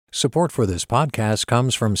Support for this podcast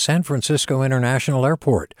comes from San Francisco International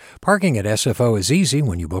Airport. Parking at SFO is easy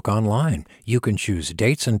when you book online. You can choose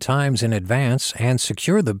dates and times in advance and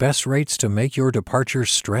secure the best rates to make your departure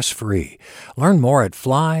stress-free. Learn more at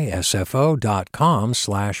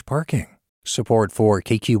flysfo.com/parking. Support for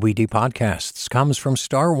KQED podcasts comes from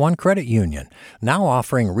Star One Credit Union, now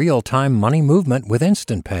offering real-time money movement with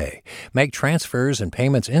Instant Pay. Make transfers and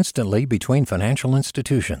payments instantly between financial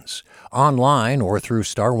institutions, online or through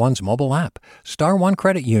Star One's mobile app. Star One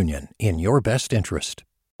Credit Union, in your best interest.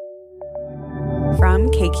 From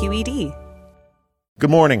KQED. Good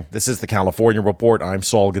morning. This is the California Report. I'm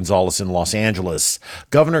Saul Gonzalez in Los Angeles.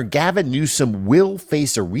 Governor Gavin Newsom will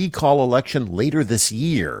face a recall election later this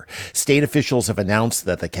year. State officials have announced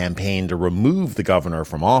that the campaign to remove the governor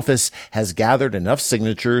from office has gathered enough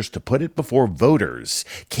signatures to put it before voters.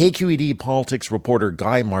 KQED politics reporter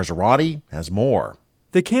Guy Marzorati has more.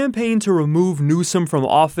 The campaign to remove Newsom from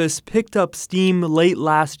office picked up steam late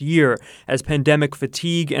last year as pandemic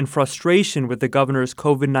fatigue and frustration with the governor's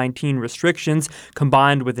COVID-19 restrictions,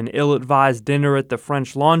 combined with an ill-advised dinner at the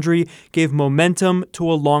French Laundry, gave momentum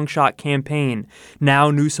to a long-shot campaign.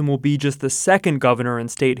 Now Newsom will be just the second governor in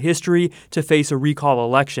state history to face a recall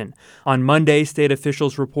election. On Monday, state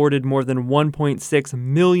officials reported more than 1.6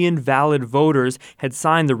 million valid voters had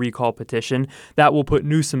signed the recall petition. That will put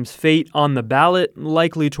Newsom's fate on the ballot,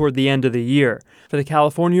 likely toward the end of the year. For the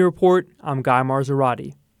California Report, I'm Guy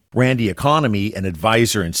Marzorati. Randy Economy, an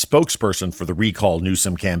advisor and spokesperson for the Recall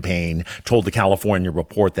Newsom campaign, told the California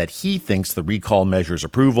Report that he thinks the recall measure's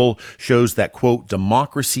approval shows that, quote,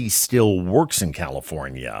 democracy still works in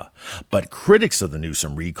California. But critics of the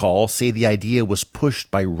Newsom recall say the idea was pushed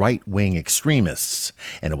by right-wing extremists,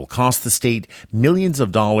 and it will cost the state millions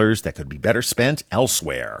of dollars that could be better spent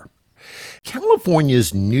elsewhere.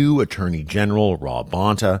 California's new Attorney General Rob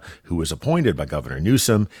Bonta, who was appointed by Governor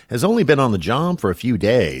Newsom, has only been on the job for a few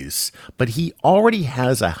days, but he already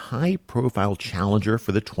has a high-profile challenger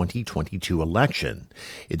for the 2022 election.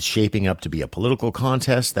 It's shaping up to be a political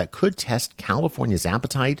contest that could test California's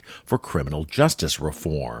appetite for criminal justice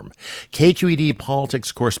reform. KQED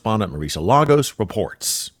politics correspondent Marisa Lagos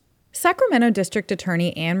reports. Sacramento District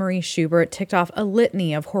Attorney Anne Marie Schubert ticked off a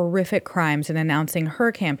litany of horrific crimes in announcing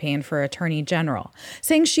her campaign for Attorney General,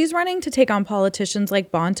 saying she's running to take on politicians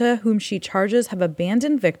like Bonta, whom she charges have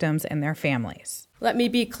abandoned victims and their families. Let me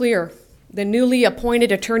be clear. The newly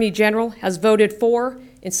appointed Attorney General has voted for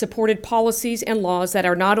and supported policies and laws that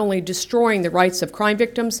are not only destroying the rights of crime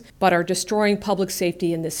victims, but are destroying public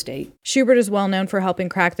safety in this state. Schubert is well known for helping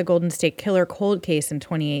crack the Golden State Killer cold case in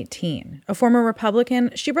 2018. A former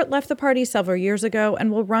Republican, Schubert left the party several years ago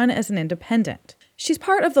and will run as an independent. She's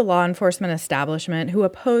part of the law enforcement establishment who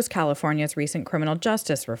opposed California's recent criminal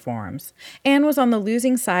justice reforms, and was on the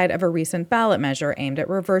losing side of a recent ballot measure aimed at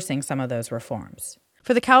reversing some of those reforms.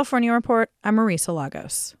 For the California Report, I'm Marisa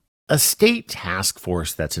Lagos. A state task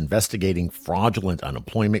force that's investigating fraudulent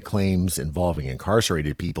unemployment claims involving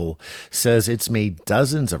incarcerated people says it's made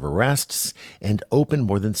dozens of arrests and opened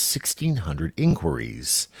more than 1,600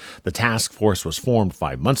 inquiries. The task force was formed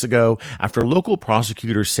 5 months ago after local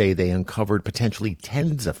prosecutors say they uncovered potentially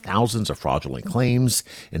tens of thousands of fraudulent claims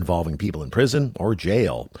involving people in prison or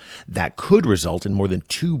jail. That could result in more than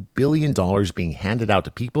 $2 billion being handed out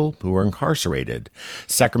to people who are incarcerated.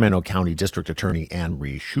 Sacramento County District Attorney Anne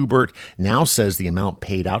Marie Schubert now says the amount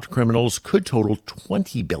paid out to criminals could total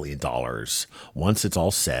 $20 billion once it's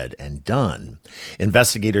all said and done.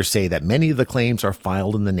 Investigators say that many of the claims are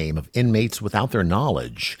filed in the name of inmates without their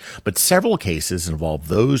knowledge, but several cases involve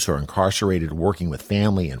those who are incarcerated working with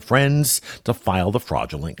family and friends to file the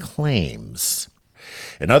fraudulent claims.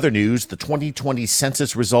 In other news, the 2020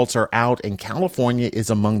 census results are out and California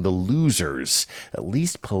is among the losers, at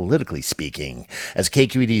least politically speaking. As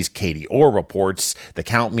KQED's Katie Orr reports, the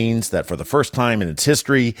count means that for the first time in its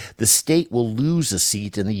history, the state will lose a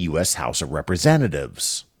seat in the U.S. House of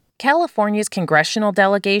Representatives. California's congressional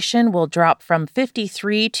delegation will drop from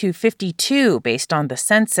 53 to 52 based on the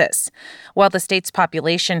census. While the state's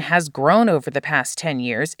population has grown over the past 10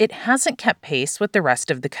 years, it hasn't kept pace with the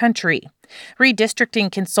rest of the country.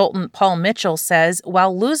 Redistricting consultant Paul Mitchell says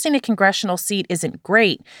while losing a congressional seat isn't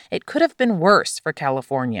great, it could have been worse for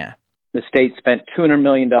California. The state spent $200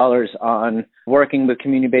 million on working with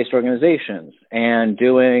community-based organizations and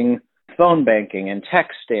doing phone banking and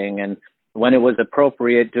texting and, when it was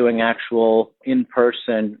appropriate, doing actual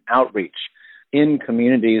in-person outreach in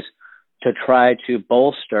communities to try to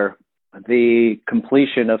bolster the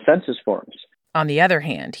completion of census forms. On the other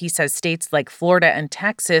hand, he says states like Florida and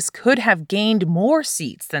Texas could have gained more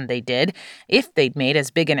seats than they did if they'd made as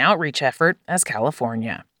big an outreach effort as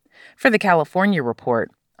California. For the California Report,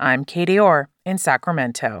 I'm Katie Orr in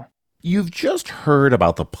Sacramento. You've just heard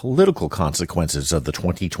about the political consequences of the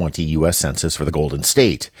 2020 U.S. Census for the Golden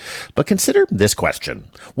State. But consider this question.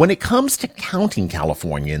 When it comes to counting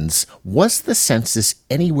Californians, was the census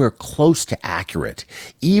anywhere close to accurate,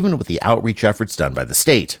 even with the outreach efforts done by the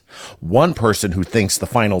state? One person who thinks the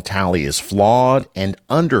final tally is flawed and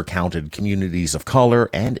undercounted communities of color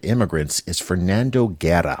and immigrants is Fernando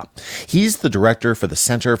Guerra. He's the director for the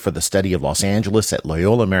Center for the Study of Los Angeles at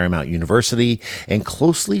Loyola Marymount University and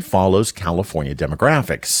closely follows California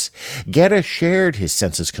demographics. Guerra shared his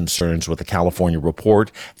census concerns with the California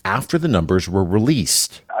Report after the numbers were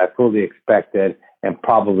released. I fully expected and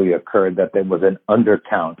probably occurred that there was an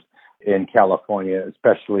undercount in California,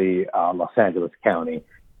 especially Los Angeles County.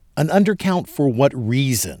 An undercount for what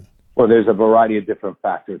reason? Well, there's a variety of different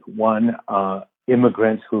factors. One,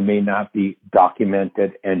 immigrants who may not be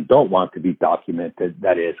documented and don't want to be documented,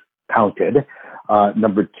 that is, counted.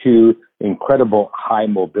 Number two, incredible high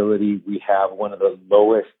mobility. We have one of the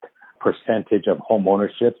lowest percentage of home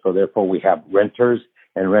ownership, so therefore we have renters,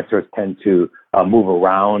 and renters tend to move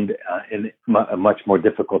around and much more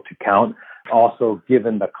difficult to count. Also,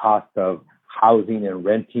 given the cost of housing and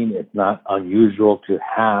renting, it's not unusual to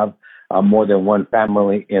have more than one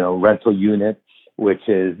family in a rental unit, which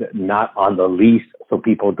is not on the lease, so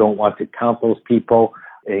people don't want to count those people.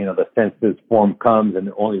 The census form comes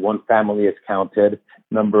and only one family is counted.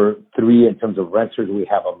 Number three, in terms of renters, we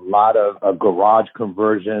have a lot of garage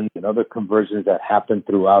conversions and other conversions that happen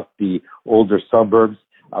throughout the older suburbs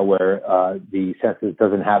where the census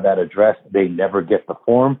doesn't have that address. They never get the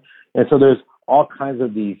form. And so there's all kinds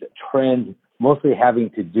of these trends, mostly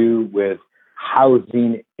having to do with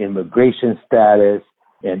housing, immigration status,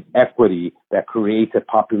 and equity that creates a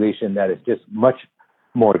population that is just much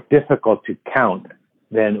more difficult to count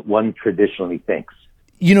than one traditionally thinks.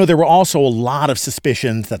 There were also a lot of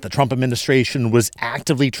suspicions that the Trump administration was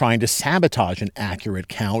actively trying to sabotage an accurate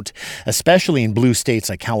count, especially in blue states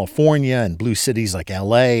like California and blue cities like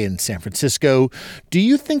LA and San Francisco. Do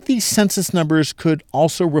you think these census numbers could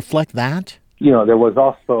also reflect that? There was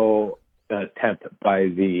also an attempt by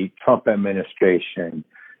the Trump administration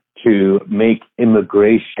to make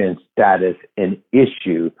immigration status an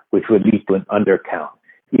issue, which would lead to an undercount.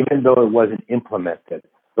 Even though it wasn't implemented,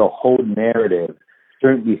 the whole narrative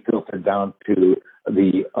certainly filtered down to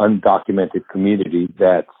the undocumented community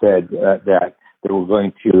that said that they were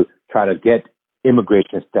going to try to get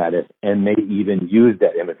immigration status and may even use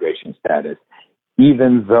that immigration status.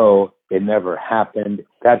 Even though it never happened,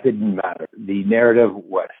 that didn't matter. The narrative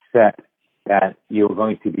was set that you were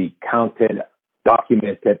going to be counted,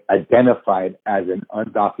 documented, identified as an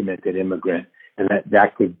undocumented immigrant, and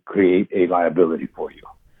that could create a liability for you.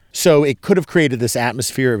 So it could have created this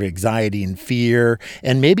atmosphere of anxiety and fear,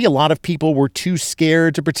 and maybe a lot of people were too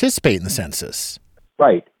scared to participate in the census.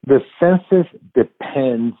 Right. The census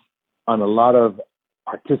depends on a lot of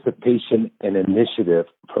participation and initiative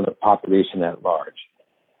from the population at large.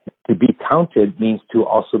 To be counted means to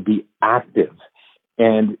also be active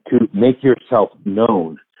and to make yourself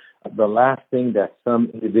known. The last thing that some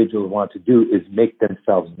individuals want to do is make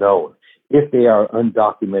themselves known. If they are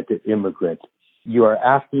undocumented immigrants, you are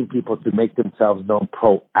asking people to make themselves known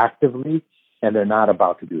proactively, and they're not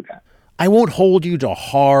about to do that. I won't hold you to a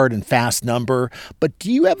hard and fast number, but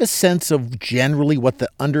do you have a sense of generally what the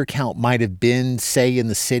undercount might have been, say, in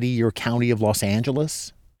the city or county of Los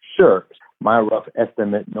Angeles? Sure. My rough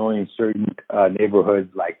estimate, knowing certain neighborhoods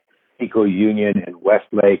like Pico Union and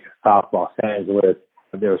Westlake, South Los Angeles,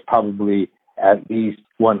 there was probably at least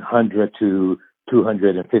 100 to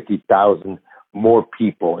 250,000 more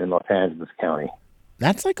people in Los Angeles County.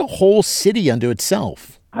 That's like a whole city unto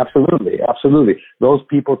itself. Absolutely. Those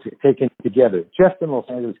people taken together, just in Los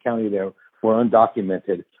Angeles County there, were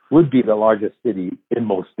undocumented, would be the largest city in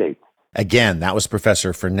most states. Again, that was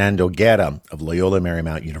Professor Fernando Guerra of Loyola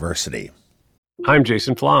Marymount University. I'm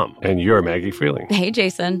Jason Flom, and you're Maggie Freeling. Hey,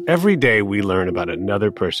 Jason. Every day we learn about another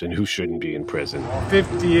person who shouldn't be in prison.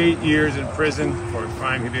 58 years in prison for a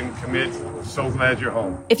crime he didn't commit. So glad you're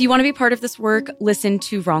home. If you want to be part of this work, listen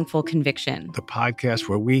to Wrongful Conviction, The podcast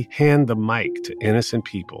where we hand the mic to innocent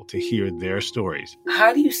people to hear their stories.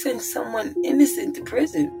 How do you send someone innocent to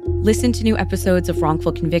prison? Listen to new episodes of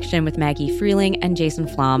Wrongful Conviction with Maggie Freeling and Jason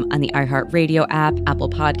Flom on the iHeartRadio app, Apple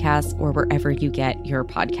Podcasts, or wherever you get your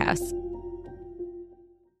podcasts.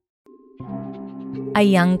 A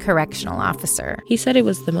young correctional officer. He said it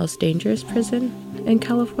was the most dangerous prison in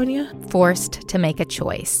California. Forced to make a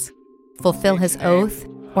choice. Fulfill his oath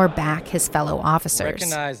or back his fellow officers.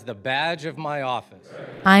 Recognize the badge of my office.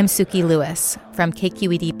 I'm Suki Lewis. From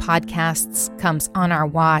KQED Podcasts comes On Our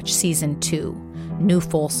Watch Season 2. New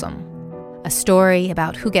Folsom, a story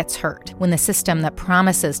about who gets hurt when the system that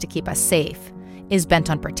promises to keep us safe is bent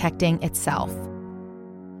on protecting itself.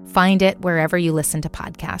 Find it wherever you listen to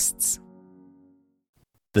podcasts.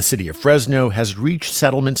 The city of Fresno has reached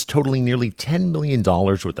settlements totaling nearly $10 million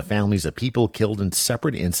with the families of people killed in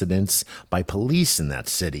separate incidents by police in that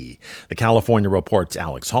city. The California Report's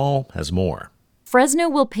Alex Hall has more. Fresno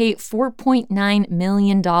will pay $4.9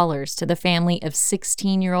 million to the family of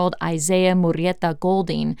 16-year-old Isaiah Murrieta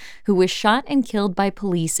Golding, who was shot and killed by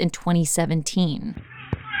police in 2017.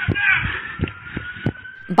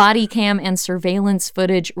 Body cam and surveillance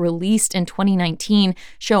footage released in 2019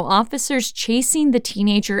 show officers chasing the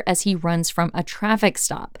teenager as he runs from a traffic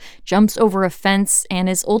stop, jumps over a fence, and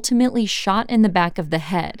is ultimately shot in the back of the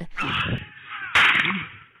head.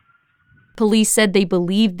 Police said they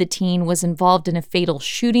believed the teen was involved in a fatal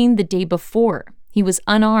shooting the day before. He was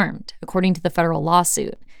unarmed, according to the federal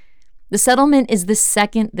lawsuit. The settlement is the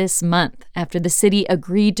second this month after the city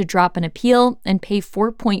agreed to drop an appeal and pay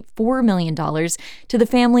 $4.4 million to the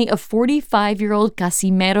family of 45-year-old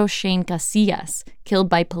Casimiro Shane Casillas, killed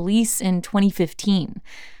by police in 2015.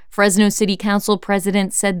 Fresno City Council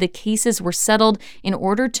president said the cases were settled in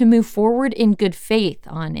order to move forward in good faith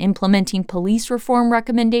on implementing police reform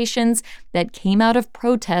recommendations that came out of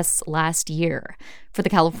protests last year. For the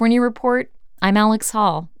California Report, I'm Alex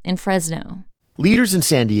Hall in Fresno. Leaders in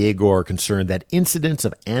San Diego are concerned that incidents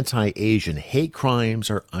of anti-Asian hate crimes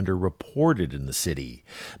are underreported in the city.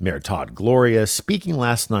 Mayor Todd Gloria, speaking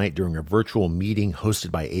last night during a virtual meeting hosted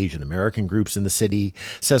by Asian American groups in the city,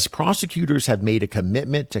 says prosecutors have made a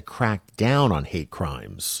commitment to crack down on hate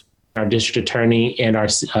crimes. Our district attorney and our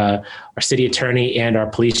city attorney and our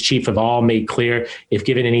police chief have all made clear if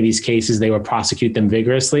given any of these cases, they will prosecute them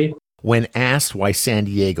vigorously. When asked why San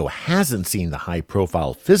Diego hasn't seen the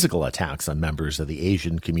high-profile physical attacks on members of the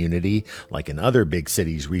Asian community, like in other big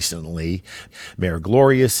cities recently, Mayor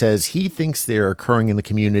Gloria says he thinks they're occurring in the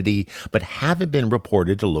community, but haven't been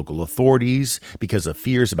reported to local authorities because of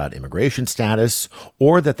fears about immigration status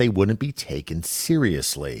or that they wouldn't be taken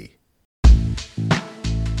seriously.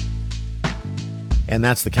 And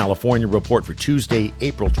that's the California Report for Tuesday,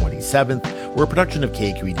 April 27th. We're a production of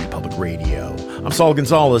KQED Public Radio. I'm Saul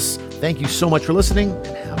Gonzalez. Thank you so much for listening, and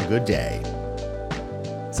have a good day.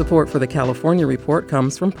 Support for the California Report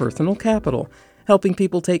comes from Personal Capital, helping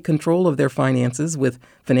people take control of their finances with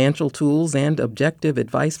financial tools and objective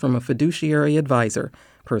advice from a fiduciary advisor.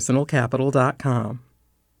 PersonalCapital.com.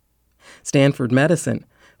 Stanford Medicine,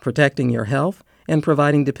 protecting your health and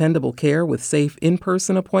providing dependable care with safe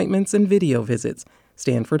in-person appointments and video visits.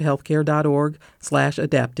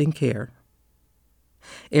 StanfordHealthcare.org/adaptingcare.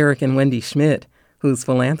 Eric and Wendy Schmidt, whose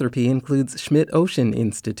philanthropy includes Schmidt Ocean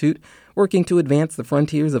Institute, working to advance the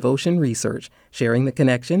frontiers of ocean research, sharing the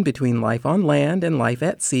connection between life on land and life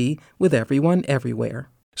at sea with everyone everywhere.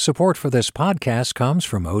 Support for this podcast comes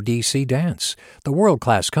from ODC Dance. The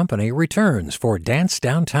world-class company returns for Dance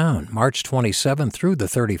Downtown, March 27th through the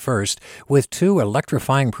 31st, with 2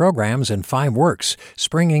 electrifying programs and 5 works,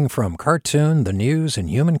 springing from cartoon, the news, and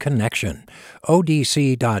human connection.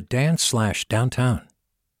 odc.dance/downtown.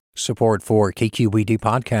 Support for KQED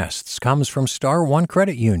podcasts comes from Star One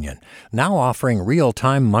Credit Union, now offering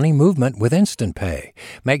real-time money movement with Instant Pay.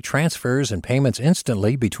 Make transfers and payments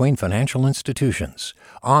instantly between financial institutions,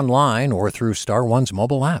 online or through Star One's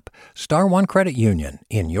mobile app. Star One Credit Union,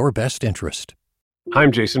 in your best interest.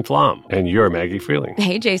 I'm Jason Flom, and you're Maggie Freeling.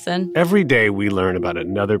 Hey, Jason. Every day we learn about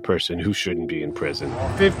another person who shouldn't be in prison.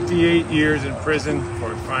 58 years in prison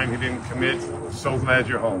for a crime he didn't commit. So glad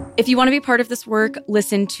you're home. If you want to be part of this work,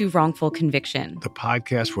 listen to Wrongful Conviction, The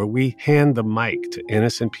podcast where we hand the mic to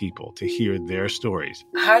innocent people to hear their stories.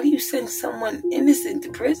 How do you send someone innocent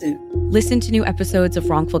to prison? Listen to new episodes of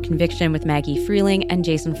Wrongful Conviction with Maggie Freeling and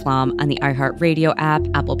Jason Flom on the iHeartRadio app,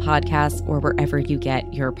 Apple Podcasts, or wherever you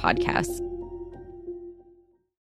get your podcasts.